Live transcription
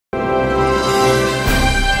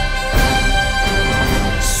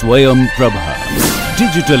Swayam Prabha.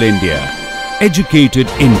 Digital India. Educated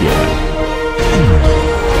India.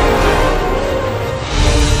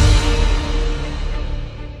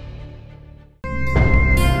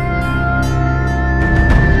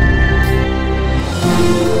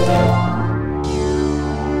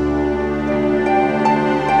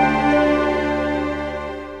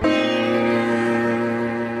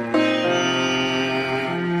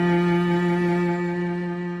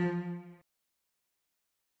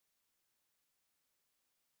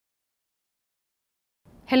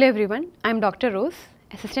 Hello everyone, I am Dr. Rose,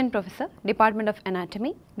 Assistant Professor, Department of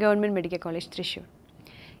Anatomy, Government Medical College, Thrissur.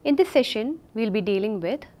 In this session, we will be dealing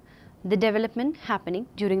with the development happening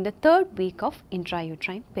during the third week of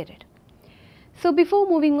intrauterine period. So before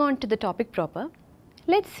moving on to the topic proper,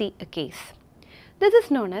 let's see a case. This is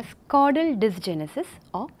known as caudal dysgenesis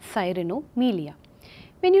or cyanomelia.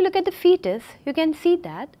 When you look at the fetus, you can see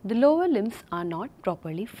that the lower limbs are not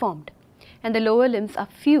properly formed, and the lower limbs are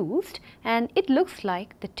fused and it looks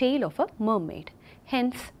like the tail of a mermaid.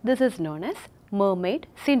 Hence, this is known as mermaid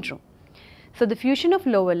syndrome. So, the fusion of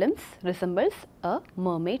lower limbs resembles a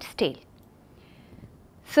mermaid's tail.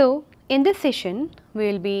 So, in this session,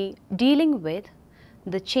 we will be dealing with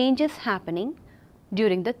the changes happening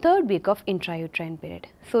during the third week of intrauterine period.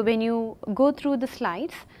 So, when you go through the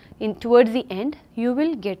slides towards the end, you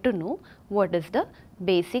will get to know what is the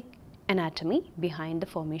basic anatomy behind the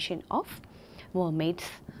formation of mermaid's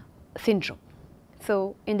syndrome.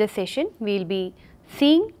 So, in this session we will be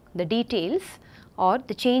seeing the details or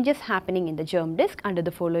the changes happening in the germ disc under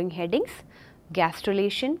the following headings: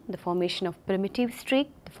 gastrulation, the formation of primitive streak,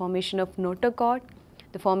 the formation of notochord,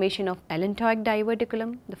 the formation of allantoic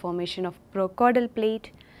diverticulum, the formation of procaudal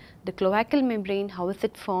plate, the cloacal membrane, how is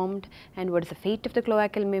it formed and what is the fate of the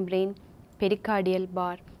cloacal membrane, pericardial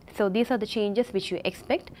bar. So, these are the changes which you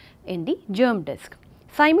expect in the germ disc.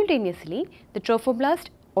 Simultaneously, the trophoblast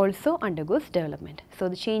also undergoes development. So,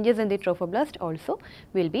 the changes in the trophoblast also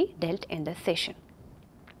will be dealt in this session.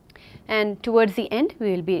 And towards the end,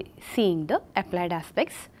 we will be seeing the applied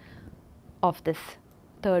aspects of this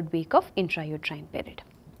third week of intrauterine period.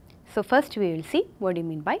 So, first we will see what do you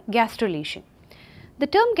mean by gastrulation. The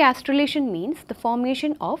term gastrulation means the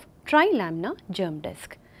formation of trilaminar germ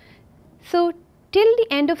disc. So, till the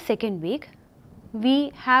end of second week,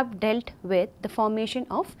 we have dealt with the formation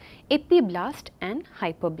of epiblast and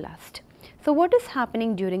hypoblast. So, what is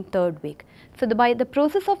happening during third week? So, by the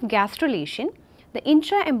process of gastrulation, the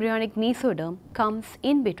intra-embryonic mesoderm comes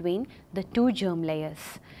in between the two germ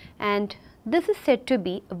layers, and this is said to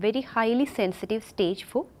be a very highly sensitive stage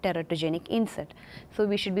for teratogenic insert. So,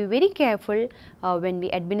 we should be very careful when we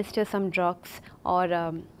administer some drugs or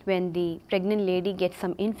when the pregnant lady gets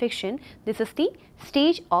some infection. This is the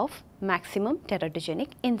stage of maximum teratogenic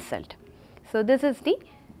insult. So, this is the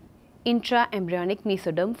intra-embryonic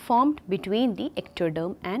mesoderm formed between the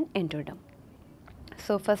ectoderm and endoderm.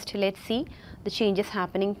 So, first let us see the changes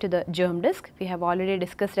happening to the germ disc. We have already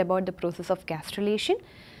discussed about the process of gastrulation.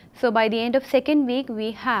 So, by the end of second week,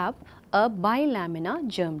 we have a bilaminar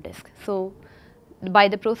germ disc. So, by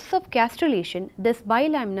the process of gastrulation, this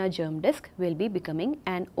bilaminar germ disc will be becoming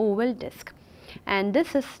an oval disc, and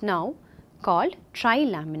this is now called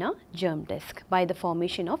trilaminar germ disc by the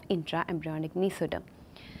formation of intra-embryonic mesoderm.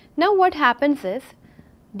 Now, what happens is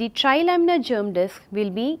the trilaminar germ disc will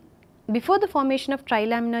be, before the formation of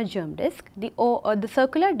trilaminar germ disc, the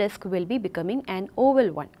circular disc will be becoming an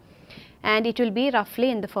oval one, and it will be roughly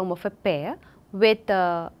in the form of a pear with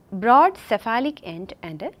a broad cephalic end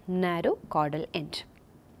and a narrow caudal end.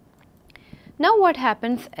 Now, what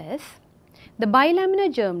happens is the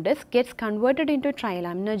bilaminar germ disc gets converted into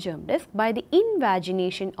trilaminar germ disc by the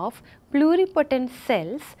invagination of pluripotent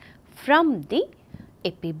cells from the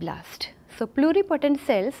epiblast. So, pluripotent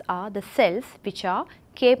cells are the cells which are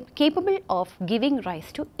capable of giving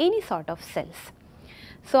rise to any sort of cells.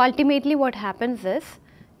 So, ultimately what happens is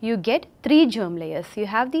you get three germ layers. You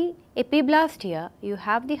have the epiblast here, you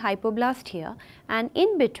have the hypoblast here, and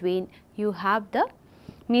in between you have the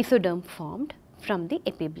mesoderm formed from the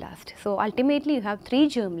epiblast. So, ultimately you have three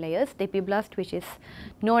germ layers: the epiblast, which is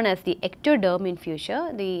known as the ectoderm in future,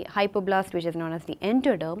 the hypoblast, which is known as the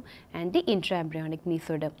endoderm, and the intraembryonic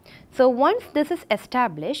mesoderm. So, once this is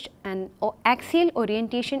established, an axial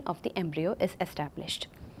orientation of the embryo is established.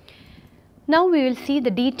 Now, we will see the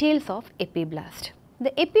details of epiblast. The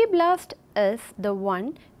epiblast is the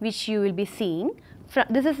one which you will be seeing.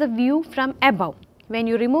 This is the view from above. When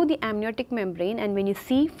you remove the amniotic membrane and when you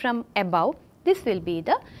see from above, this will be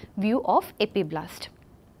the view of epiblast.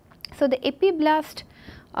 So, the epiblast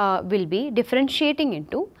will be differentiating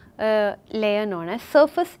into a layer known as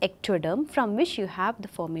surface ectoderm, from which you have the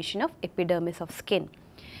formation of epidermis of skin.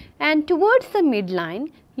 And towards the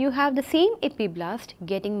midline, you have the same epiblast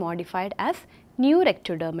getting modified as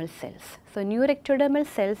neuroectodermal cells. So, neuroectodermal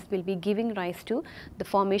cells will be giving rise to the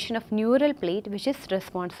formation of neural plate, which is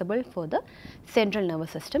responsible for the central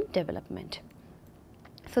nervous system development.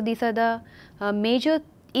 So, these are the major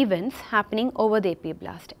events happening over the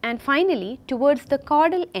epiblast. And finally, towards the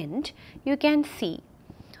caudal end, you can see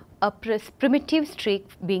a primitive streak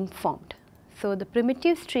being formed. So, the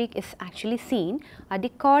primitive streak is actually seen at the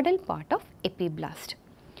caudal part of epiblast.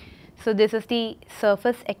 So, this is the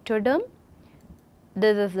surface ectoderm,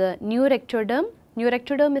 this is the neuroectoderm.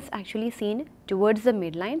 Neuroectoderm is actually seen towards the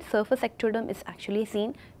midline, surface ectoderm is actually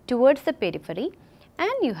seen towards the periphery,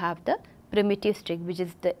 and you have the primitive streak, which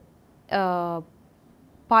is the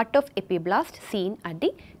part of epiblast seen at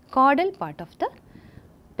the caudal part of the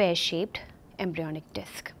pear-shaped embryonic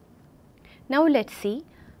disc. Now, let us see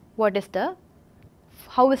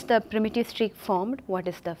how is the primitive streak formed, what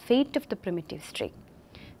is the fate of the primitive streak.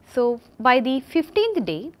 So, by the 15th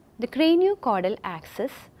day, the craniocaudal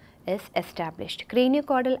axis is established.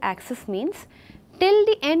 Craniocaudal axis means till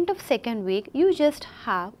the end of second week, you just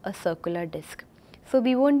have a circular disc. So,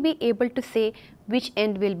 we won't be able to say which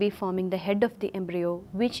end will be forming the head of the embryo,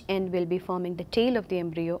 which end will be forming the tail of the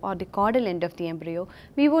embryo or the caudal end of the embryo.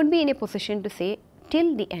 We won't be in a position to say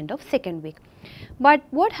till the end of second week. But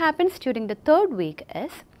what happens during the third week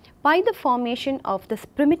is, by the formation of this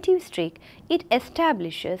primitive streak, it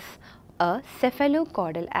establishes a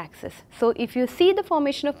cephalocaudal axis. So, if you see the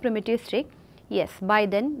formation of primitive streak, yes, by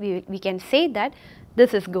then we can say that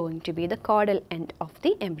this is going to be the caudal end of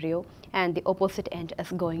the embryo and the opposite end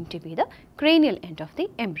is going to be the cranial end of the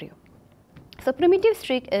embryo. So, primitive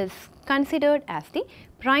streak is considered as the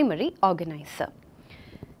primary organizer.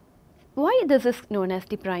 Why this is known as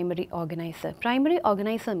the primary organizer? Primary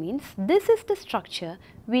organizer means this is the structure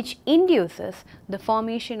which induces the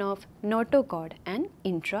formation of notochord and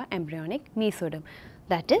intra-embryonic mesoderm.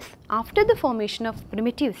 That is, after the formation of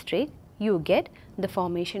primitive streak, you get the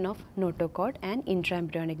formation of notochord and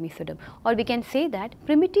intra-embryonic mesoderm, or we can say that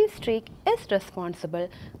primitive streak is responsible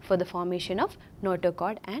for the formation of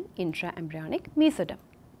notochord and intra-embryonic mesoderm.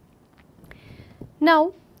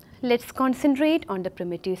 Now, let us concentrate on the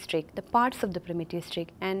primitive streak, the parts of the primitive streak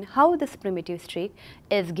and how this primitive streak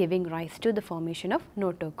is giving rise to the formation of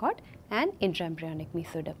notochord and intraembryonic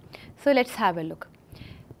mesoderm. So, let us have a look.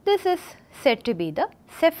 This is said to be the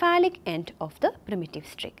cephalic end of the primitive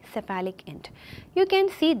streak, cephalic end. You can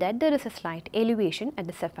see that there is a slight elevation at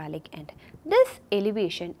the cephalic end. This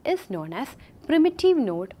elevation is known as primitive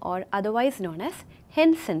node or otherwise known as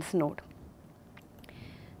Henson's node.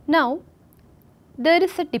 Now, there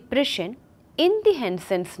is a depression in the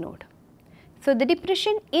Henson's node. So, the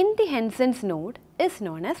depression in the Henson's node is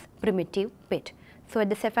known as primitive pit. So, at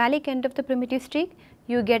the cephalic end of the primitive streak,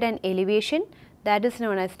 you get an elevation that is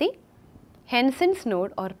known as the Henson's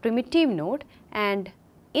node or primitive node, and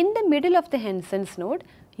in the middle of the Henson's node,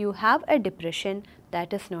 you have a depression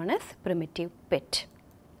that is known as primitive pit.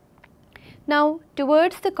 Now,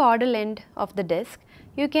 towards the caudal end of the disc,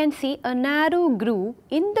 you can see a narrow groove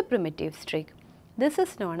in the primitive streak. This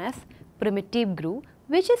is known as primitive groove,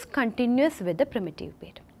 which is continuous with the primitive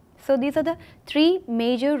pit. So, these are the three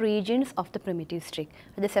major regions of the primitive streak.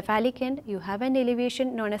 At the cephalic end, you have an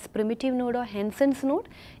elevation known as primitive node or Henson's node.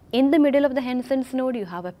 In the middle of the Henson's node, you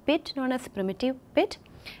have a pit known as primitive pit,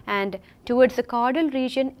 and towards the caudal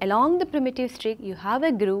region along the primitive streak, you have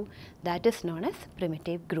a groove that is known as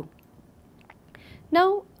primitive groove.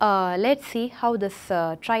 Now, let us see how this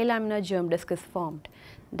trilaminar germ disc is formed.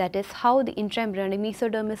 That is how the intraembryonic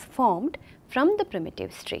mesoderm is formed from the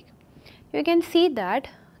primitive streak. You can see that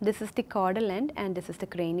this is the caudal end and this is the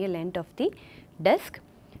cranial end of the disc.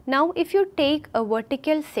 Now, if you take a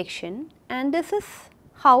vertical section, and this is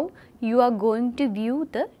how you are going to view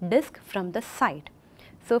the disc from the side.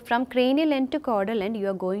 So, from cranial end to caudal end, you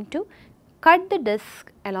are going to cut the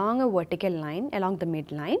disc along a vertical line along the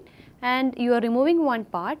midline, and you are removing one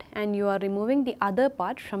part and you are removing the other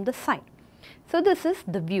part from the side. So, this is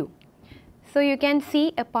the view. So, you can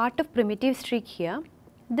see a part of primitive streak here.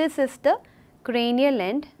 This is the cranial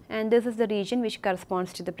end and this is the region which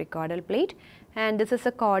corresponds to the precaudal plate, and this is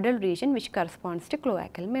the caudal region which corresponds to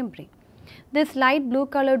cloacal membrane. This light blue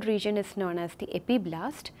colored region is known as the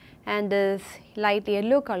epiblast, and this light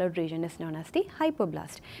yellow colored region is known as the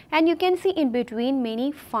hypoblast. And you can see in between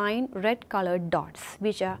many fine red colored dots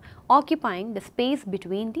which are occupying the space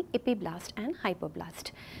between the epiblast and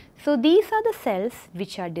hypoblast. So these are the cells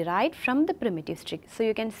which are derived from the primitive streak. So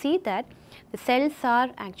you can see that the cells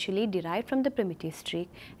are actually derived from the primitive streak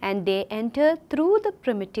and they enter through the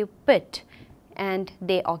primitive pit and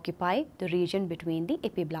they occupy the region between the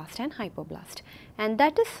epiblast and hypoblast, and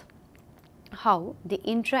that is how the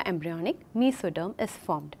intra-embryonic mesoderm is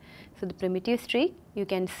formed. So the primitive streak, you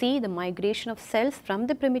can see the migration of cells from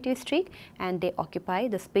the primitive streak and they occupy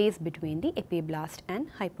the space between the epiblast and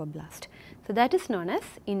hypoblast. So that is known as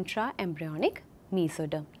intra-embryonic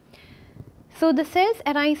mesoderm. So the cells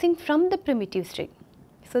arising from the primitive streak.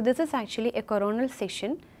 So this is actually a coronal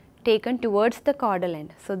section taken towards the caudal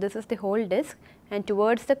end. So this is the whole disc, and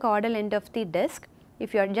towards the caudal end of the disc,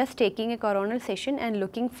 if you are just taking a coronal section and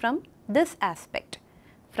looking from this aspect,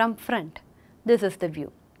 from front, this is the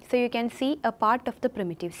view. So you can see a part of the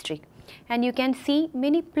primitive streak and you can see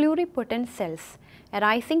many pluripotent cells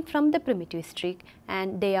arising from the primitive streak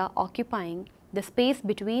and they are occupying the space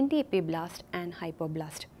between the epiblast and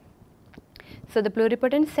hypoblast. So the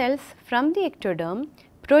pluripotent cells from the ectoderm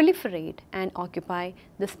proliferate and occupy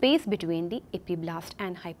the space between the epiblast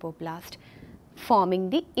and hypoblast, forming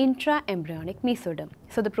the intra-embryonic mesoderm.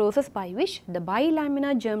 So the process by which the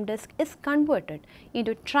bilaminar germ disc is converted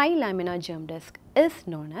into trilaminar germ disc is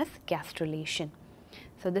known as gastrulation.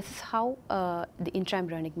 So this is how the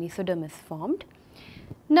intra-embryonic mesoderm is formed.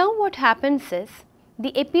 Now what happens is,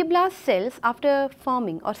 the epiblast cells after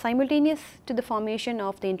forming or simultaneous to the formation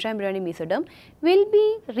of the intraembryonic mesoderm will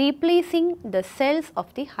be replacing the cells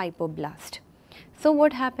of the hypoblast. So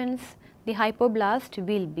what happens? The hypoblast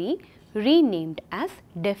will be renamed as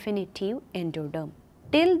definitive endoderm.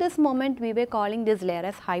 Till this moment we were calling this layer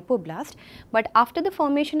as hypoblast, but after the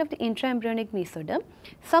formation of the intraembryonic mesoderm,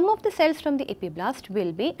 some of the cells from the epiblast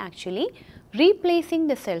will be actually replacing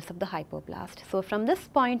the cells of the hypoblast. So from this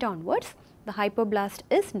point onwards, the hypoblast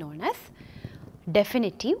is known as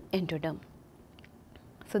definitive endoderm.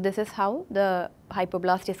 So this is how the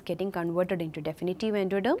hypoblast is getting converted into definitive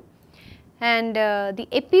endoderm, and the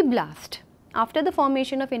epiblast after the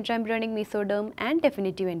formation of intraembryonic mesoderm and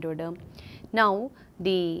definitive endoderm, now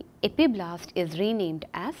the epiblast is renamed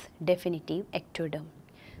as definitive ectoderm.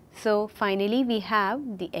 So finally we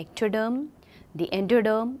have the ectoderm, the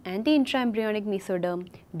endoderm and the intraembryonic mesoderm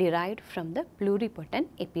derived from the pluripotent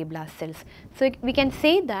epiblast cells. So we can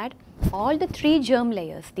say that all the three germ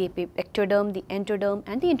layers, the ectoderm, the endoderm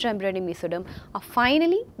and the intraembryonic mesoderm, are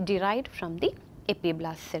finally derived from the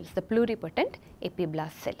epiblast cells, the pluripotent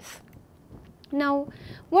epiblast cells. Now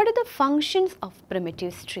what are the functions of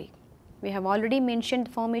primitive streak? We have already mentioned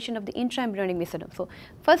the formation of the intraembryonic mesoderm. So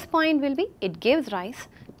first point will be, it gives rise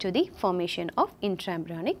to the formation of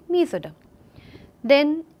intraembryonic mesoderm.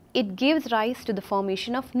 Then it gives rise to the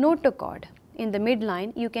formation of notochord. In the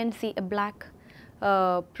midline you can see a black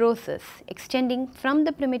process extending from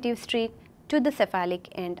the primitive streak to the cephalic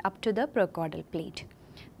end up to the procaudal plate.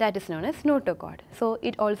 That is known as notochord. So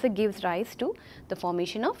it also gives rise to the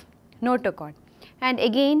formation of notochord. And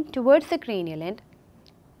again towards the cranial end,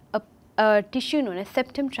 a tissue known as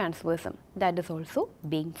septum transversum, that is also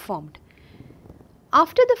being formed.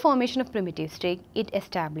 After the formation of primitive streak, it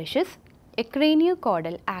establishes a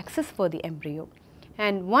craniocaudal axis for the embryo,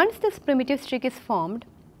 and once this primitive streak is formed,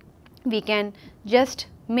 we can just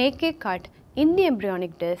make a cut in the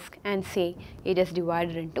embryonic disc and say it is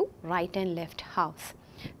divided into right and left halves.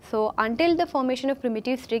 So until the formation of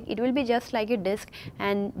primitive streak, it will be just like a disc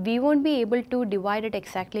and we won't be able to divide it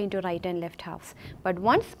exactly into right and left halves. But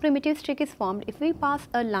once primitive streak is formed, if we pass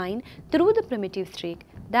a line through the primitive streak,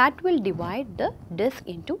 that will divide the disc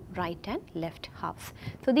into right and left halves.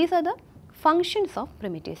 So these are the functions of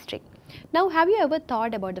primitive streak. Now have you ever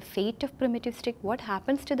thought about the fate of primitive streak? What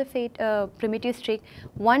happens to the primitive streak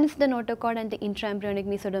once the notochord and the intraembryonic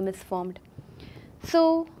mesoderm is formed?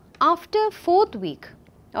 So after 4th week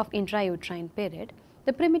of intrauterine period,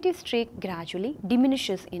 the primitive streak gradually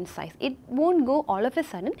diminishes in size. It won't go all of a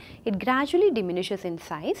sudden, it gradually diminishes in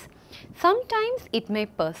size. Sometimes it may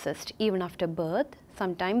persist even after birth,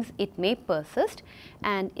 sometimes it may persist,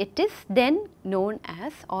 and it is then known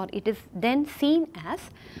as, or it is then seen as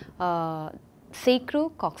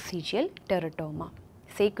sacrococcygeal teratoma.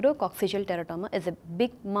 Sacrococcygeal teratoma is a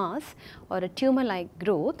big mass or a tumor-like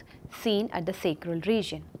growth seen at the sacral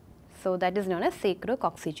region. So that is known as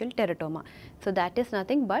sacrococcygeal teratoma. So that is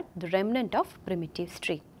nothing but the remnant of primitive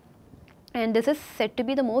streak. And this is said to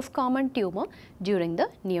be the most common tumor during the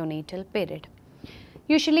neonatal period.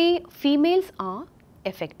 Usually females are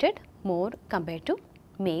affected more compared to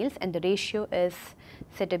males, and the ratio is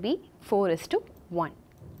said to be 4:1.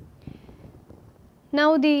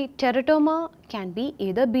 Now the teratoma can be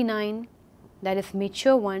either benign, that is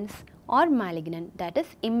mature ones, or malignant, that is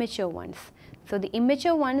immature ones. So the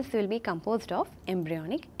immature ones will be composed of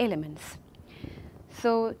embryonic elements.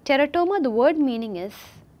 So teratoma, the word meaning is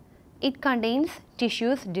it contains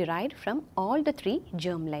tissues derived from all the 3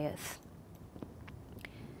 germ layers.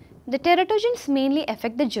 The teratogens mainly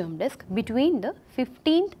affect the germ disk between the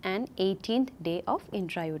 15th and 18th day of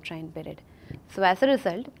intrauterine period. So as a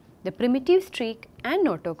result, the primitive streak and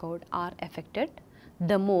notochord are affected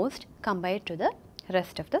the most compared to the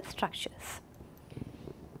rest of the structures.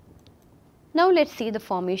 Now let us see the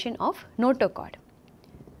formation of notochord.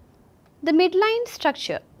 The midline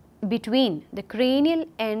structure between the cranial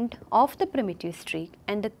end of the primitive streak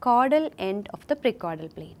and the caudal end of the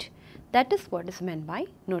precaudal plate, that is what is meant by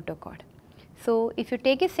notochord. So if you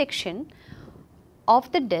take a section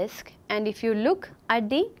of the disc and if you look at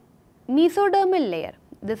the mesodermal layer,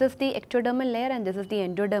 this is the ectodermal layer and this is the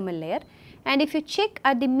endodermal layer, and if you check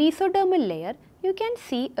at the mesodermal layer, you can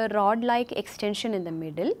see a rod-like extension in the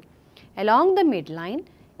middle along the midline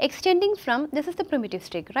extending from, this is the primitive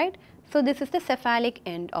streak, right? So this is the cephalic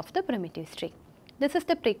end of the primitive streak. This is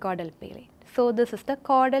the precaudal plate. So this is the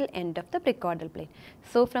caudal end of the precaudal plate.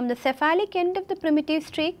 So from the cephalic end of the primitive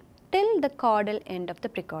streak till the caudal end of the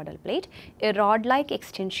precaudal plate, a rod-like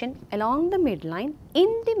extension along the midline in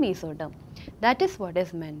the mesoderm. That is what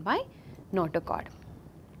is meant by notochord.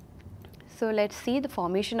 So let us see the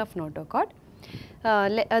formation of notochord.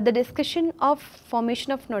 The discussion of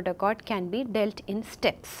formation of notochord can be dealt in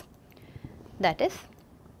steps. That is,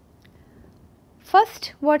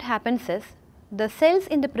 first what happens is the cells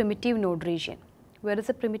in the primitive node region. Where is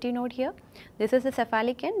the primitive node here? This is the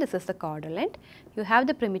cephalic end, this is the caudal end. You have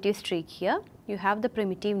the primitive streak here, you have the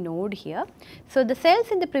primitive node here. So the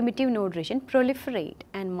cells in the primitive node region proliferate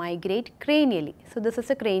and migrate cranially. So this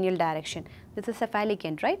is a cranial direction. This is cephalic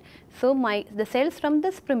end, right? So the cells from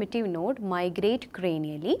this primitive node migrate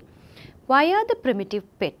cranially via the primitive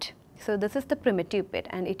pit. So this is the primitive pit,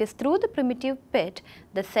 and it is through the primitive pit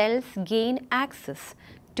the cells gain access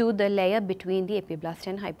to the layer between the epiblast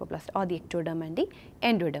and hypoblast, or the ectoderm and the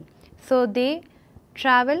endoderm. So they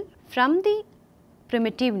travel from the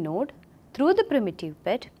primitive node through the primitive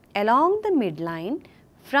pit along the midline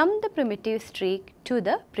from the primitive streak to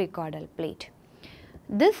the precaudal plate.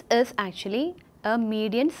 This is actually a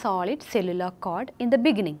median solid cellular cord in the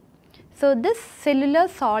beginning. So this cellular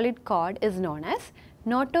solid cord is known as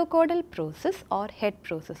notochordal process or head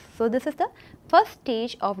process. So this is the first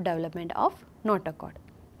stage of development of notochord.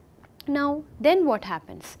 Now then what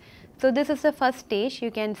happens? So this is the first stage. You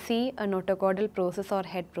can see a notochordal process or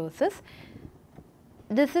head process.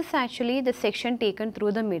 This is actually the section taken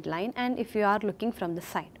through the midline, and if you are looking from the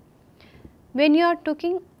side. When you are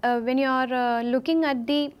looking at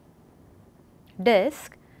the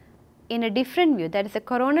disc in a different view, that is a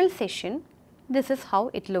coronal section, this is how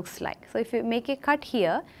it looks like. So if you make a cut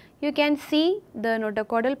here, you can see the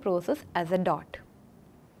notochordal process as a dot.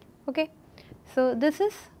 Okay. So this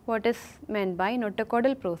is what is meant by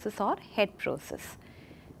notochordal process or head process.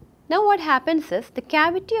 Now what happens is the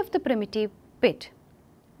cavity of the primitive pit,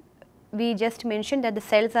 we just mentioned that the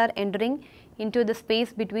cells are entering into the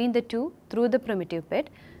space between the two through the primitive pit.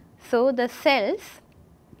 So the cells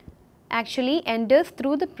actually enters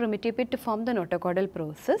through the primitive pit to form the notochordal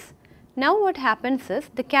process. Now what happens is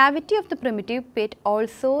the cavity of the primitive pit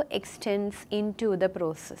also extends into the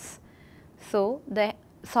process. So the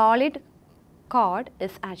solid cord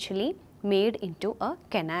is actually made into a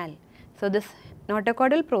canal. So this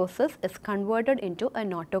notochordal process is converted into a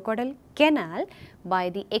notochordal canal by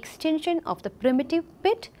the extension of the primitive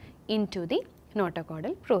pit into the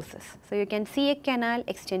notochordal process. So you can see a canal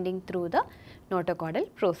extending through the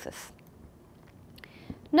notochordal process.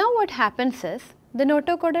 Now what happens is the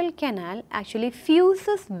notochordal canal actually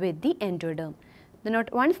fuses with the endoderm.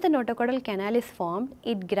 Once the notochordal canal is formed,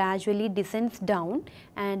 it gradually descends down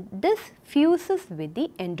and this fuses with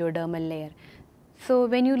the endodermal layer. So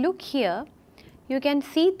when you look here, you can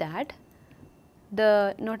see that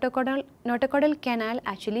the notochordal canal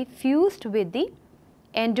actually fused with the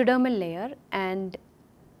endodermal layer and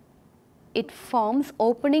it forms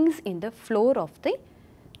openings in the floor of the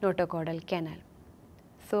notochordal canal.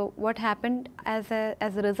 So what happened as a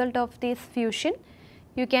result of this fusion?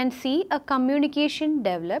 You can see a communication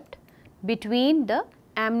developed between the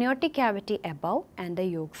amniotic cavity above and the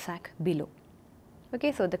yolk sac below.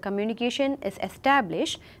 Okay, so the communication is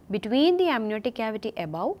established between the amniotic cavity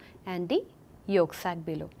above and the yolk sac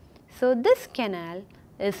below. So this canal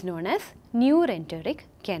is known as neuroenteric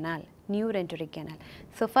canal. Neuroenteric canal.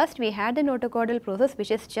 So first we had the notochordal process,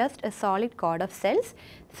 which is just a solid cord of cells.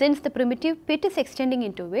 Since the primitive pit is extending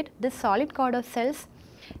into it, this solid cord of cells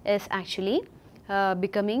is actually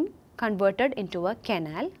becoming converted into a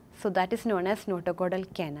canal. So that is known as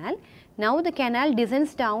notochordal canal. Now the canal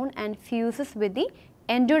descends down and fuses with the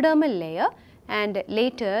endodermal layer, and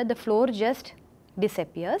later the floor just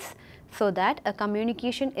disappears, so that a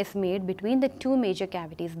communication is made between the two major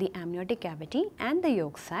cavities, the amniotic cavity and the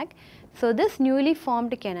yolk sac. So this newly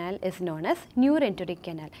formed canal is known as neuroenteric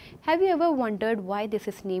canal. Have you ever wondered why this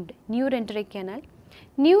is named neuroenteric canal?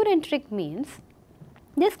 Neuroenteric means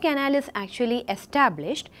this canal is actually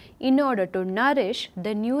established in order to nourish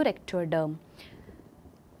the neuroectoderm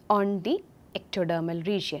on the ectodermal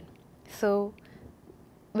region. So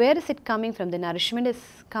where is it coming from? The nourishment is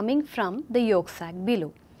coming from the yolk sac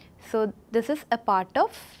below. So this is a part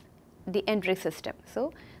of the enteric system.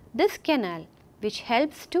 So this canal, which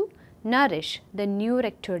helps to nourish the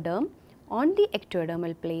neuroectoderm on the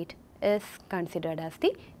ectodermal plate, is considered as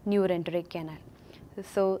the neuroenteric canal.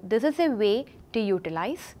 So this is a way to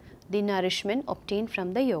utilize the nourishment obtained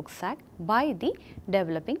from the yolk sac by the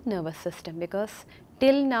developing nervous system, because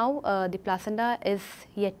till now the placenta is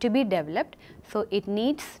yet to be developed, so it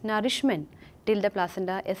needs nourishment till the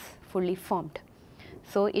placenta is fully formed.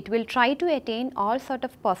 So it will try to attain all sort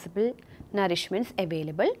of possible nourishments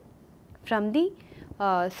available from the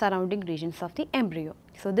surrounding regions of the embryo.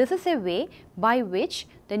 So this is a way by which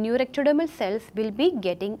the neuroectodermal cells will be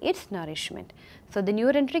getting its nourishment. So the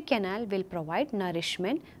neuroenteric canal will provide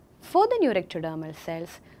nourishment for the neuroectodermal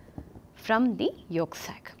cells from the yolk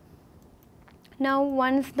sac. Now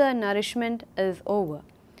once the nourishment is over,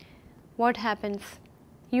 what happens?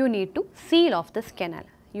 You need to seal off this canal.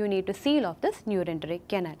 You need to seal off this neuroenteric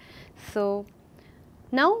canal. So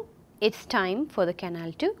now it's time for the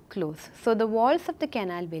canal to close. So the walls of the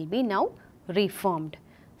canal will be now reformed.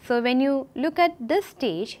 So when you look at this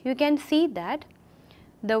stage, you can see that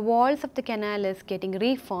the walls of the canal is getting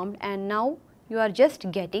reformed, and now you are just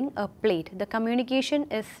getting a plate. The communication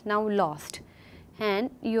is now lost, and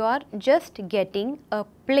you are just getting a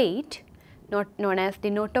plate known as the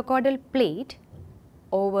notochordal plate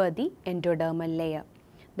over the endodermal layer.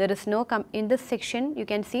 There is no, in this section you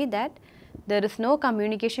can see that there is no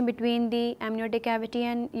communication between the amniotic cavity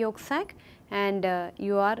and yolk sac, and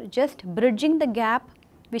you are just bridging the gap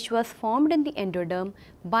which was formed in the endoderm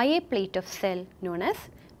by a plate of cell known as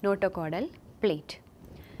notochordal plate.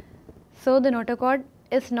 So the notochord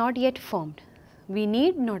is not yet formed. We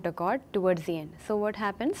need notochord towards the end. So what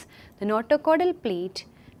happens? The notochordal plate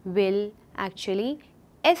will actually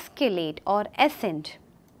escalate or ascend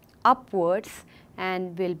upwards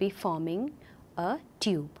and will be forming a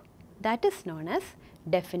tube. That is known as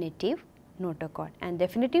definitive notochord, and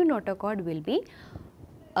definitive notochord will be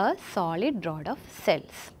a solid rod of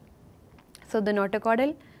cells. So the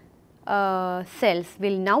notochordal cells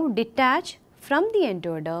will now detach from the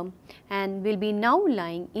endoderm and will be now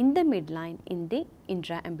lying in the midline in the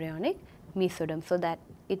intra-embryonic mesoderm, so that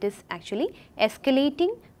it is actually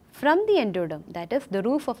escalating from the endoderm, that is the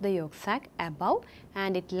roof of the yolk sac above,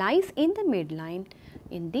 and it lies in the midline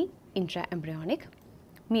in the intra-embryonic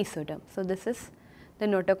mesoderm. So this is the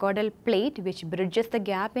notochordal plate which bridges the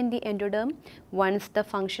gap in the endoderm once the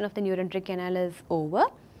function of the neuroenteric canal is over.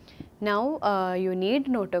 Now you need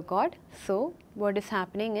notochord. So what is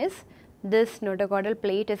happening is this notochordal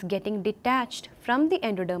plate is getting detached from the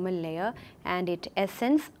endodermal layer, and it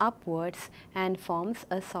ascends upwards and forms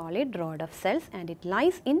a solid rod of cells, and it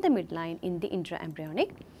lies in the midline in the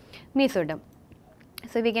intra-embryonic mesoderm.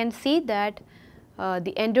 So we can see that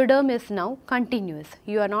the endoderm is now continuous.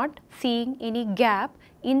 You are not seeing any gap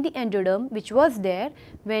in the endoderm which was there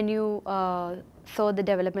when you saw the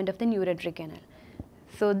development of the neuroenteric canal.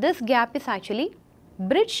 So this gap is actually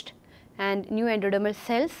bridged, and new endodermal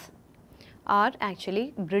cells are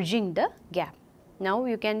actually bridging the gap. Now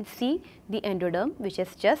you can see the endoderm which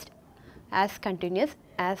is just as continuous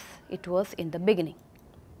as it was in the beginning.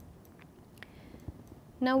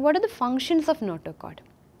 Now what are the functions of notochord?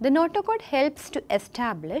 The notochord helps to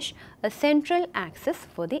establish a central axis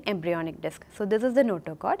for the embryonic disc. So this is the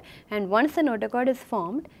notochord, and once the notochord is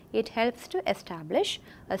formed, it helps to establish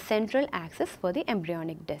a central axis for the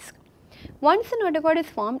embryonic disc. Once the notochord is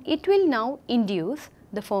formed, it will now induce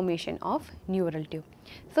the formation of neural tube.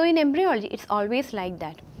 So in embryology, it's always like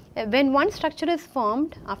that. When one structure is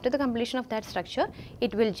formed, after the completion of that structure,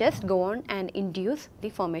 it will just go on and induce the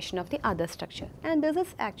formation of the other structure. And this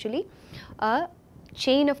is actually a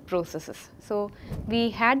chain of processes. So we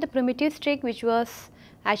had the primitive streak which was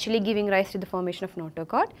actually giving rise to the formation of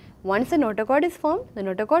notochord. Once the notochord is formed, the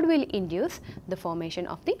notochord will induce the formation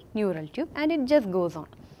of the neural tube, and it just goes on.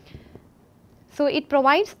 So, it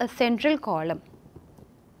provides a central column,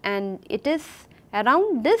 and it is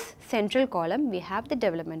around this central column we have the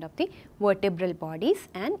development of the vertebral bodies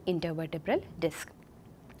and intervertebral disc.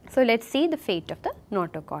 So, let us see the fate of the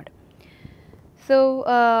notochord. So,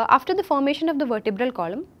 after the formation of the vertebral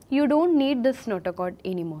column, you do not need this notochord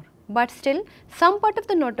anymore, but still some part of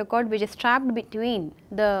the notochord which is trapped between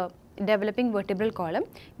the developing vertebral column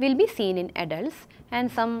will be seen in adults,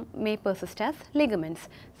 and some may persist as ligaments.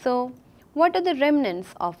 So, what are the remnants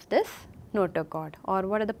of this notochord, or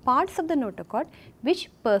what are the parts of the notochord which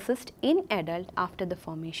persist in adult after the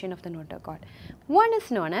formation of the notochord? One is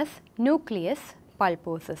known as nucleus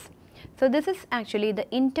pulposus. So, this is actually the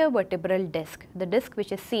intervertebral disc, the disc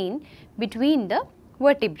which is seen between the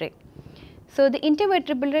vertebrae. So, the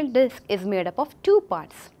intervertebral disc is made up of two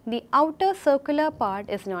parts. The outer circular part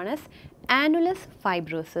is known as annulus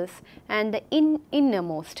fibrosus, and the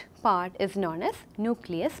innermost part is known as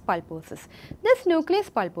nucleus pulposus. This nucleus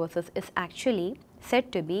pulposus is actually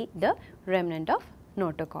said to be the remnant of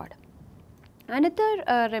notochord. Another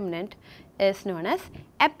remnant is known as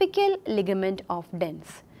apical ligament of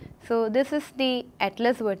dens. So, this is the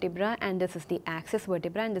atlas vertebra, and this is the axis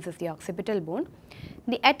vertebra, and this is the occipital bone.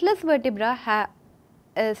 The atlas vertebra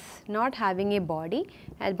is not having a body,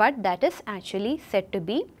 but that is actually said to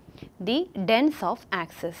be the dens of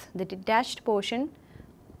axis. The detached portion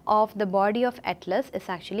of the body of atlas is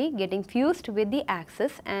actually getting fused with the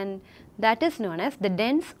axis, and that is known as the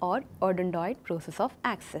dens or odontoid process of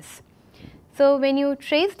axis. So, when you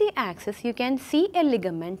trace the axis, you can see a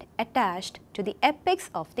ligament attached to the apex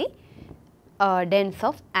of the dens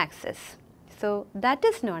of axis. So, that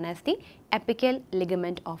is known as the apical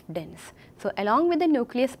ligament of dens. So, along with the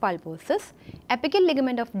nucleus pulposus, apical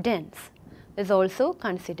ligament of dens is also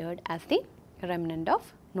considered as the remnant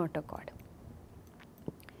of notochord.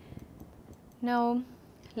 Now,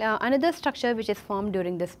 another structure which is formed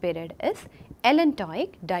during this period is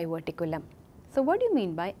allantoic diverticulum. So, what do you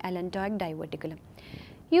mean by allantoic diverticulum?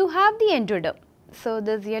 You have the endoderm. So,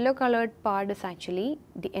 this yellow colored part is actually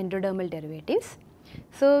the endodermal derivatives.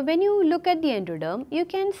 So, when you look at the endoderm, you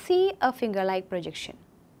can see a finger-like projection.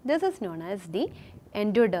 This is known as the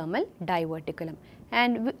endodermal diverticulum.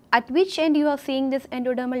 And at which end you are seeing this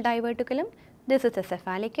endodermal diverticulum? This is the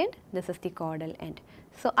cephalic end, this is the caudal end.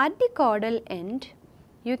 So, at the caudal end,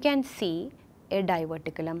 you can see a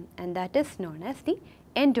diverticulum, and that is known as the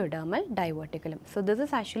endodermal diverticulum. So, this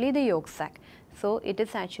is actually the yolk sac. So, it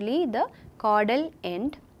is actually the caudal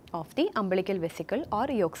end of the umbilical vesicle or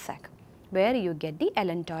yolk sac, where you get the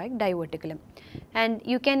allantoic diverticulum, and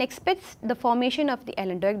you can expect the formation of the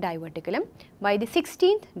allantoic diverticulum by the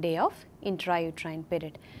 16th day of intrauterine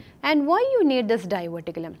period. And why you need this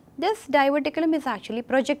diverticulum? This diverticulum is actually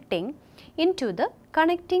projecting into the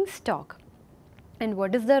connecting stalk. And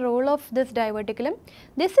what is the role of this diverticulum?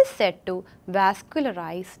 This is said to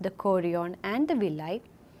vascularize the chorion and the villi,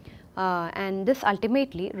 and this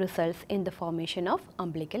ultimately results in the formation of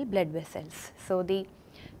umbilical blood vessels. So, the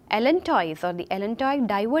allantois or the allantoic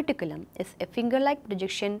diverticulum is a finger-like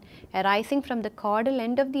projection arising from the caudal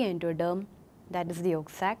end of the endoderm, that is the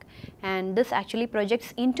yolk sac, and this actually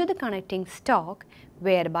projects into the connecting stalk,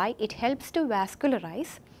 whereby it helps to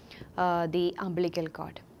vascularize the umbilical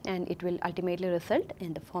cord, and it will ultimately result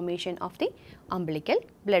in the formation of the umbilical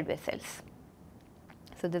blood vessels.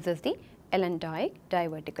 So, this is the allantoic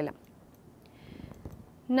diverticulum.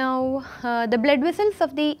 Now, the blood vessels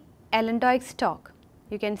of the allantoic stalk,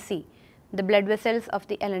 you can see the blood vessels of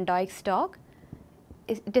the allantoic stalk,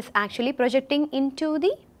 it is actually projecting into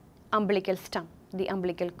the umbilical stump, the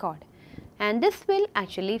umbilical cord, and this will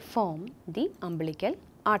actually form the umbilical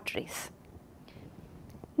arteries.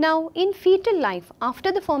 Now, in fetal life,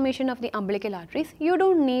 after the formation of the umbilical arteries, you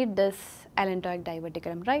do not need this allantoic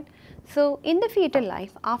diverticulum, right? So, in the fetal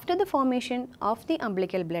life, after the formation of the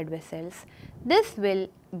umbilical blood vessels, this will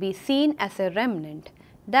be seen as a remnant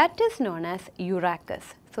that is known as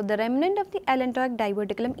Uracus. So, the remnant of the allantoic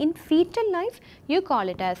diverticulum in fetal life, you call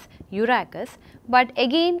it as Uracus, but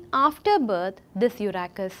again after birth, this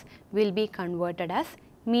Uracus will be converted as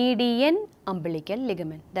median umbilical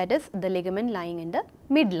ligament, that is the ligament lying in the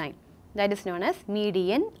midline, that is known as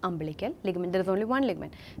median umbilical ligament. There is only one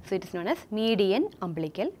ligament, so it is known as median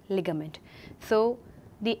umbilical ligament. So,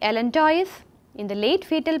 the allantois in the late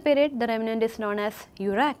fetal period, the remnant is known as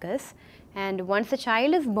Uracus, and once the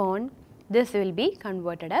child is born, this will be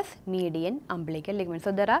converted as median umbilical ligament.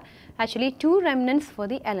 So, there are actually two remnants for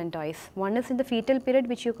the allantois. One is in the fetal period,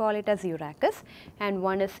 which you call it as Uracus, and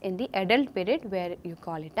one is in the adult period where you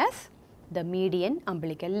call it as the median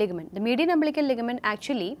umbilical ligament. The median umbilical ligament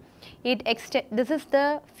actually, this is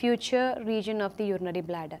the future region of the urinary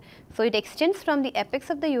bladder. So, it extends from the apex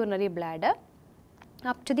of the urinary bladder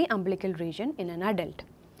up to the umbilical region in an adult.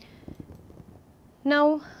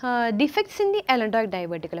 Now, defects in the allantoic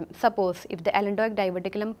diverticulum. Suppose if the allantoic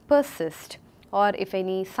diverticulum persists, or if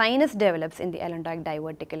any sinus develops in the allantoic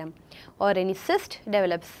diverticulum, or any cyst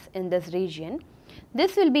develops in this region,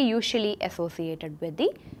 this will be usually associated with the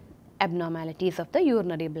abnormalities of the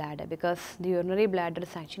urinary bladder, because the urinary bladder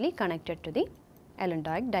is actually connected to the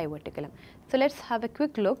allantoic diverticulum. So, let us have a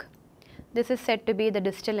quick look. This is said to be the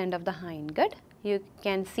distal end of the hindgut. You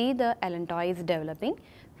can see the allantois developing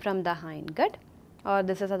from the hindgut, or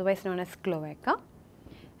this is otherwise known as cloaca.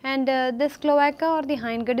 And this cloaca or the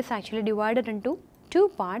hindgut is actually divided into two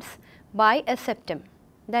parts by a septum,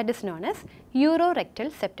 that is known as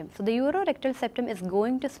urorectal septum. So, the urorectal septum is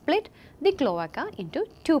going to split the cloaca into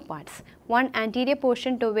two parts. One anterior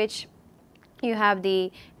portion to which you have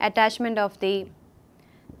the attachment of the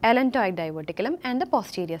allantoic diverticulum, and the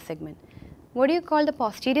posterior segment. What do you call the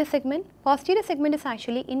posterior segment? Posterior segment is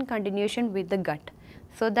actually in continuation with the gut.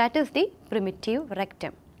 So, that is the primitive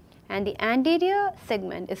rectum, and the anterior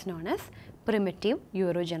segment is known as primitive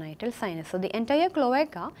urogenital sinus. So, the entire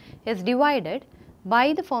cloaca is divided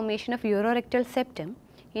by the formation of urorectal septum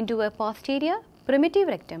into a posterior primitive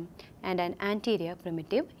rectum and an anterior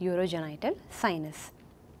primitive urogenital sinus.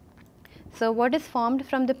 So, what is formed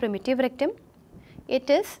from the primitive rectum? It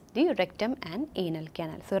is the rectum and anal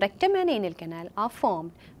canal. So, rectum and anal canal are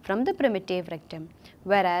formed from the primitive rectum,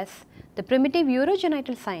 whereas the primitive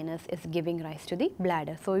urogenital sinus is giving rise to the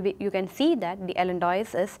bladder. So, you can see that the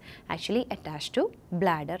allantois is actually attached to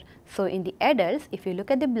bladder. So, in the adults, if you look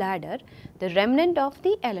at the bladder, the remnant of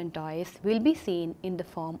the allantois will be seen in the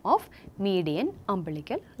form of median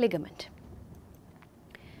umbilical ligament.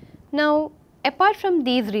 Now, apart from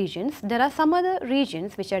these regions, there are some other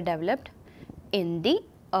regions which are developed in the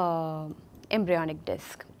embryonic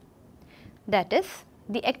disc. That is,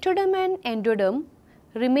 the ectoderm and endoderm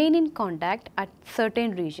remain in contact at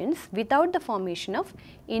certain regions without the formation of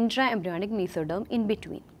intra-embryonic mesoderm in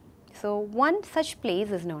between. So, one such place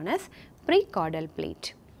is known as precaudal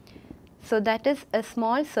plate. So, that is a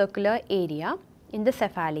small circular area in the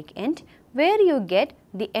cephalic end where you get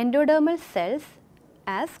the endodermal cells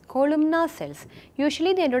as columnar cells.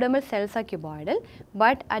 Usually the endodermal cells are cuboidal,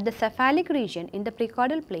 but at the cephalic region in the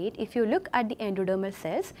precaudal plate, if you look at the endodermal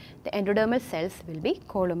cells will be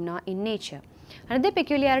columnar in nature. Another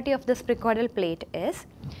peculiarity of this precaudal plate is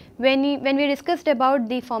when we discussed about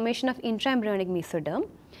the formation of intra-embryonic mesoderm,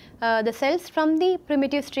 the cells from the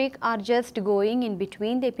primitive streak are just going in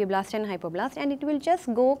between the epiblast and hypoblast, and it will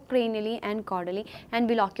just go cranially and caudally and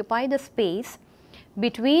will occupy the space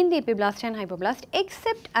between the epiblast and hypoblast,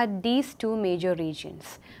 except at these two major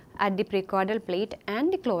regions, at the precaudal plate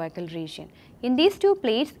and the cloacal region. In these two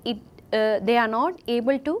plates, they are not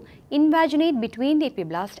able to invaginate between the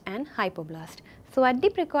epiblast and hypoblast. So, at the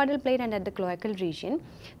precaudal plate and at the cloacal region,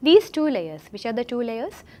 these two layers, which are the two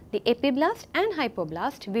layers, the epiblast and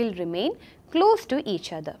hypoblast will remain close to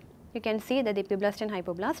each other. You can see that the epiblast and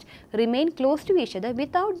hypoblast remain close to each other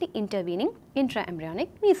without the intervening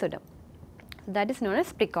intra-embryonic mesoderm. That is known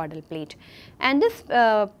as precaudal plate, and this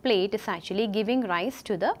plate is actually giving rise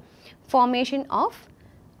to the formation of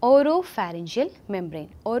oropharyngeal membrane.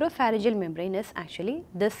 Oropharyngeal membrane is actually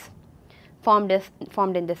this formed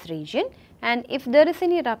in this region, and if there is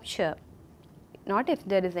any rupture, not if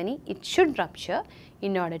there is any, it should rupture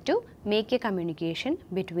in order to make a communication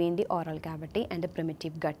between the oral cavity and the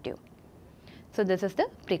primitive gut tube. So, this is the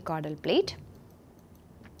precaudal plate.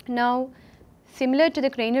 Now, similar to the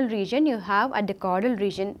cranial region, you have at the caudal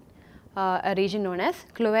region a region known as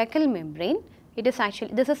cloacal membrane. It is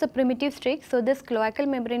actually, this is a primitive streak. So, this cloacal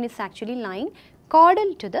membrane is actually lying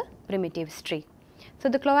caudal to the primitive streak. So,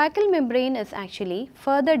 the cloacal membrane is actually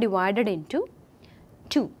further divided into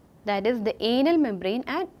two, that is the anal membrane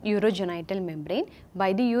and urogenital membrane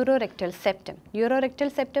by the urorectal septum.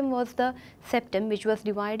 Urorectal septum was the septum which was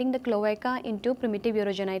dividing the cloaca into primitive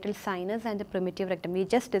urogenital sinus and the primitive rectum. We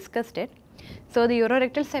just discussed it. So, the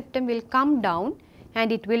urorectal septum will come down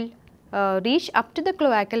and it will reach up to the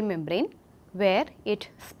cloacal membrane, where it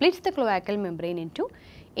splits the cloacal membrane into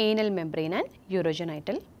anal membrane and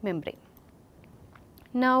urogenital membrane.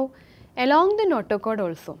 Now, along the notochord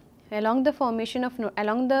also, along the formation of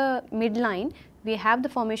along the midline we have the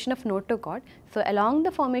formation of notochord. So, along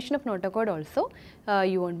the formation of notochord also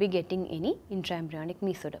you won't be getting any intraembryonic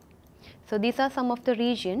mesoderm. So, these are some of the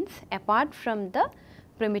regions apart from the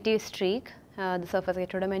primitive streak, the surface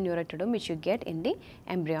ectoderm and neuroectoderm, which you get in the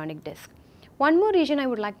embryonic disc. One more region I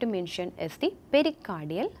would like to mention is the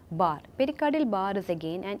pericardial bar. Pericardial bar is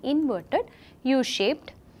again an inverted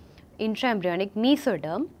U-shaped intraembryonic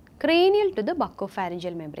mesoderm cranial to the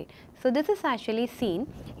buccopharyngeal membrane. So, this is actually seen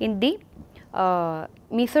in the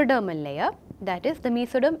mesodermal layer, that is the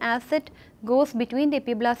mesoderm as it goes between the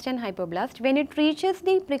epiblast and hypoblast. When it reaches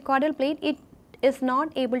the precordial plate, it is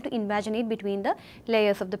not able to invaginate between the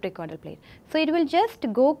layers of the precordial plate. So, it will just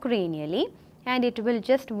go cranially and it will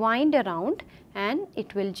just wind around and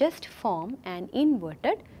it will just form an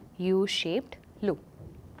inverted U-shaped loop.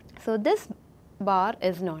 So, this bar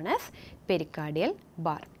is known as pericardial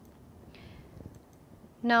bar.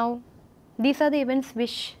 Now, these are the events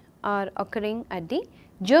which are occurring at the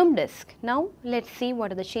germ disc. Now, let us see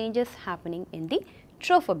what are the changes happening in the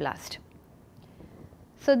trophoblast.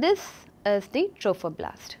 So, this is the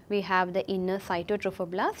trophoblast. We have the inner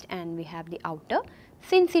cytotrophoblast and we have the outer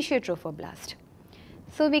syncytial trophoblast.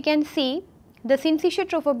 So, we can see the syncytial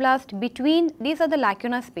trophoblast between, these are the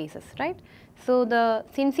lacuna spaces, right. So, the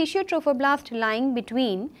syncytial trophoblast lying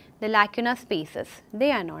between the lacuna spaces,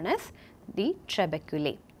 they are known as the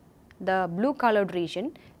trabeculae. The blue colored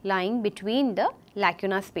region lying between the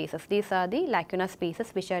lacuna spaces, these are the lacuna spaces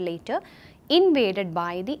which are later invaded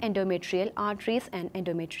by the endometrial arteries and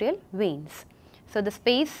endometrial veins. So, the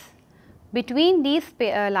space between these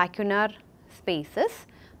lacunar spaces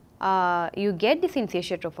you get the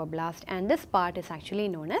syncytial trophoblast and this part is actually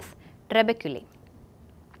known as trabeculae.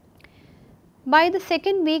 By the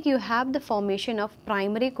second week you have the formation of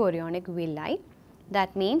primary chorionic villi.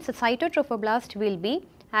 That means the cytotrophoblast will be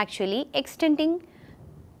actually extending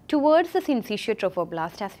towards the syncytial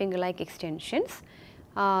trophoblast as finger-like extensions.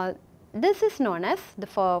 This is known as the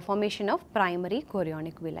formation of primary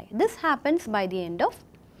chorionic villi. This happens by the end of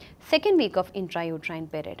second week of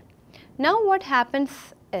intrauterine period. Now, what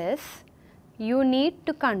happens is you need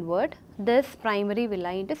to convert this primary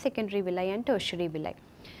villi into secondary villi and tertiary villi.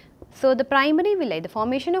 So, the primary villi, the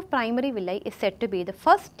formation of primary villi is said to be the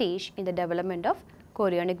first stage in the development of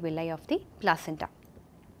chorionic villi of the placenta.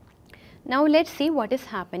 Now, let us see what is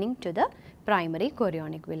happening to the primary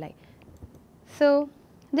chorionic villi. So,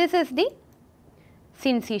 this is the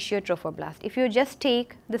syncytial trophoblast. If you just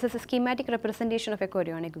take, this is a schematic representation of a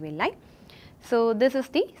chorionic villi. So, this is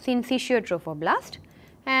the syncytial trophoblast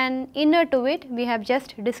and inner to it we have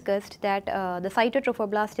just discussed that the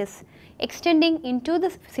cytotrophoblast is extending into the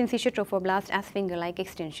syncytial trophoblast as finger-like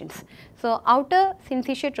extensions. So, outer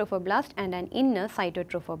syncytial trophoblast and an inner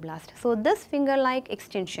cytotrophoblast. So, this finger-like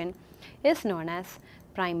extension is known as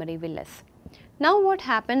primary villus. Now, what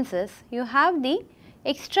happens is you have the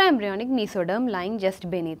extraembryonic mesoderm lying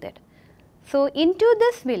just beneath it. So, into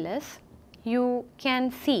this villus you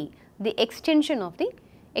can see the extension of the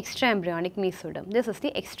extraembryonic mesoderm. This is the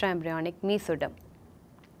extraembryonic mesoderm.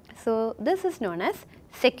 So, this is known as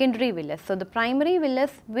secondary villus. So, the primary villus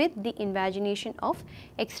with the invagination of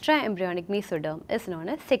extraembryonic mesoderm is known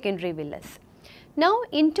as secondary villus. Now,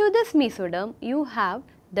 into this mesoderm you have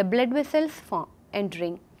the blood vessels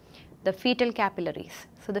entering the fetal capillaries.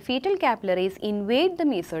 So, the fetal capillaries invade the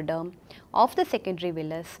mesoderm of the secondary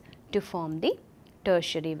villus to form the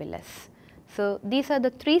tertiary villus. So, these are the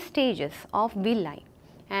three stages of villi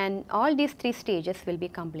and all these three stages will be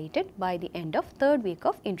completed by the end of third week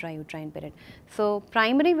of intrauterine period. So,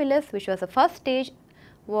 primary villus, which was the first stage,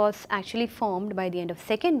 was actually formed by the end of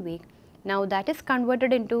second week. Now, that is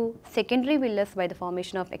converted into secondary villus by the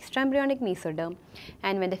formation of extraembryonic mesoderm,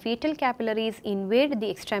 and when the fetal capillaries invade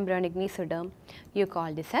the extraembryonic mesoderm, you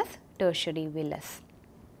call this as tertiary villus.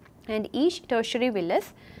 And each tertiary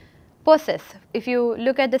villus possess, if you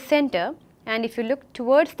look at the center and if you look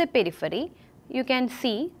towards the periphery, you can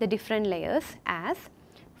see the different layers as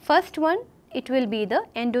first one, it will be the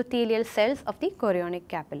endothelial cells of the chorionic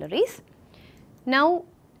capillaries. Now,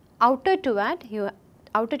 outer to that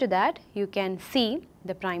you can see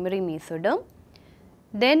the primary mesoderm,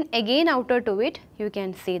 then again outer to it you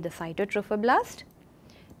can see the cytotrophoblast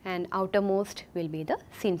and outermost will be the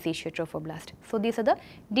syncytial trophoblast. So, these are the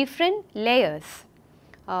different layers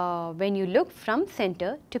when you look from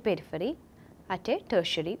center to periphery at a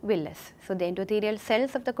tertiary villus. So, the endothelial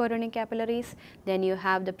cells of the chorionic capillaries, then you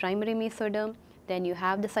have the primary mesoderm, then you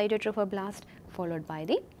have the cytotrophoblast followed by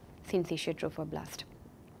the syncytial trophoblast.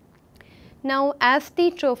 Now, as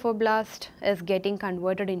the trophoblast is getting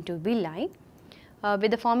converted into villi,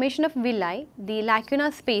 with the formation of villi, the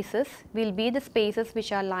lacunar spaces will be the spaces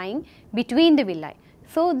which are lying between the villi.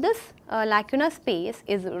 So, this lacunar space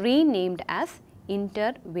is renamed as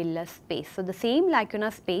intervillous space. So, the same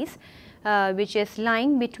lacunar space which is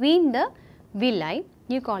lying between the villi,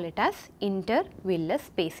 you call it as intervillous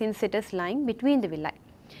space, since it is lying between the villi.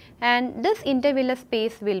 And this intervillous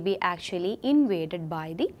space will be actually invaded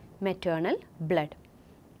by the maternal blood.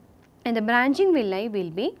 And the branching villi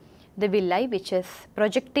will be the villi which is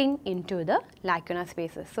projecting into the lacunar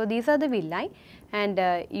spaces. So, these are the villi, and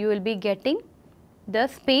you will be getting the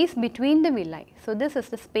space between the villi. So, this is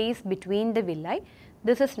the space between the villi.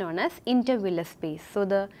 This is known as intervillous space. So,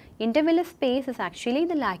 the intervillous space is actually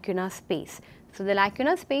the lacunar space. So, the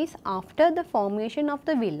lacunar space after the formation of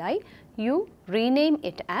the villi, you rename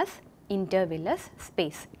it as intervillous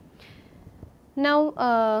space.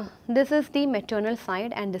 Now, this is the maternal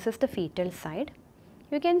side and this is the fetal side.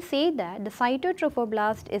 You can say that the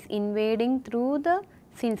cytotrophoblast is invading through the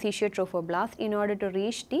syncytial trophoblast in order to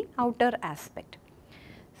reach the outer aspect.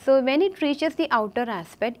 So, when it reaches the outer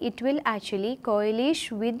aspect, it will actually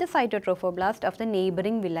coalesce with the cytotrophoblast of the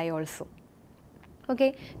neighboring villi also.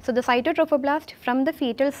 Okay. So, the cytotrophoblast from the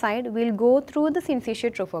fetal side will go through the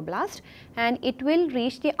syncytial trophoblast and it will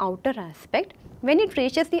reach the outer aspect. When it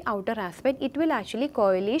reaches the outer aspect, it will actually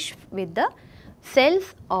coalesce with the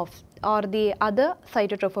cells of or the other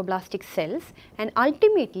cytotrophoblastic cells, and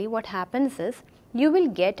ultimately what happens is you will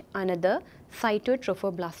get another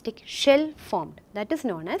cytotrophoblastic shell formed, that is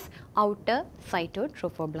known as outer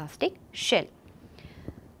cytotrophoblastic shell.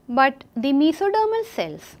 But the mesodermal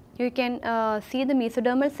cells, you can see the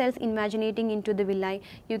mesodermal cells invaginating into the villi,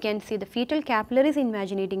 you can see the fetal capillaries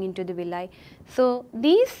invaginating into the villi. So,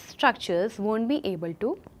 these structures won't be able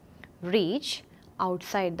to reach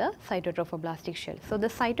outside the cytotrophoblastic shell. So, the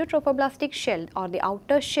cytotrophoblastic shell or the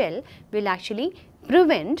outer shell will actually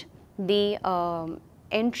prevent the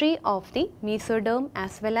entry of the mesoderm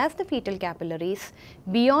as well as the fetal capillaries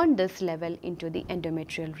beyond this level into the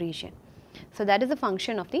endometrial region. So, that is the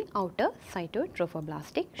function of the outer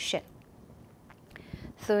cytotrophoblastic shell.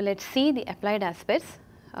 So, let us see the applied aspects.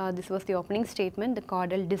 This was the opening statement, the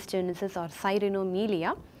caudal dysgenesis or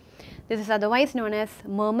cyreomelia. This is otherwise known as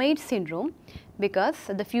mermaid syndrome because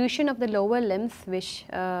the fusion of the lower limbs which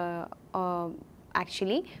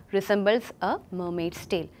actually resembles a mermaid's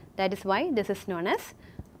tail. That is why this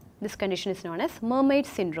condition is known as mermaid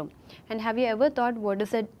syndrome. And have you ever thought what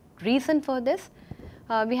is the reason for this?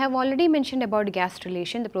 We have already mentioned about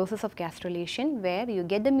gastrulation, the process of gastrulation, where you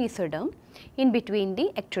get the mesoderm in between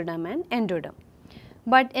the ectoderm and endoderm.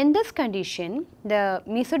 But in this condition, the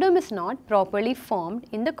mesoderm is not properly formed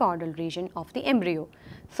in the caudal region of the embryo.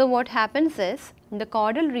 So, what happens is, in the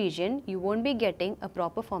caudal region, you won't be getting a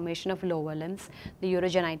proper formation of lower limbs, the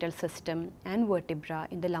urogenital system and vertebra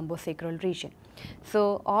in the lumbosacral region.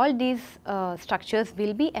 So, all these structures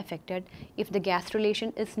will be affected if the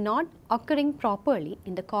gastrulation is not occurring properly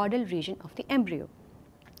in the caudal region of the embryo,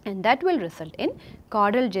 and that will result in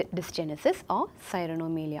caudal dysgenesis or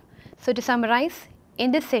cyreomelia. So, to summarize,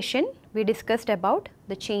 in this session, we discussed about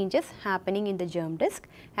the changes happening in the germ disc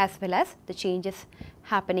as well as the changes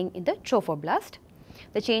happening in the trophoblast.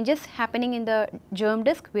 The changes happening in the germ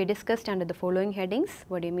disc we discussed under the following headings.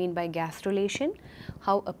 What do you mean by gastrulation?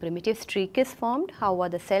 How a primitive streak is formed? How are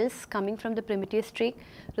the cells coming from the primitive streak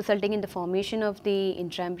resulting in the formation of the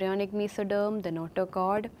intra-embryonic mesoderm, the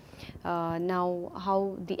notochord? Now,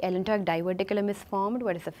 how the allantoic diverticulum is formed?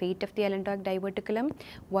 What is the fate of the allantoic diverticulum?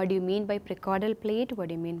 What do you mean by precaudal plate? What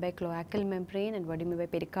do you mean by cloacal membrane? And what do you mean by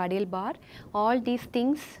pericardial bar? All these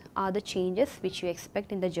things are the changes which you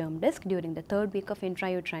expect in the germ disc during the third week of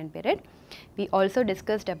intrauterine period. We also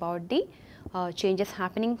discussed about the changes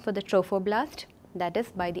happening for the trophoblast, that is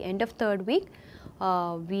by the end of third week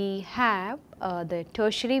we have the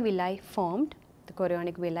tertiary villi formed, the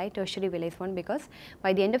chorionic villi, tertiary villi is formed because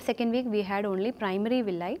by the end of second week we had only primary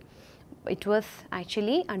villi. It was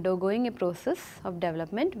actually undergoing a process of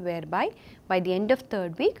development whereby by the end of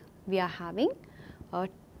third week we are having a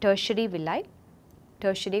tertiary villi,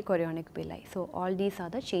 tertiary chorionic villi. So, all these are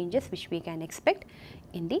the changes which we can expect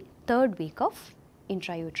in the third week of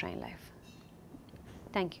intrauterine life.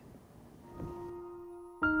 Thank you.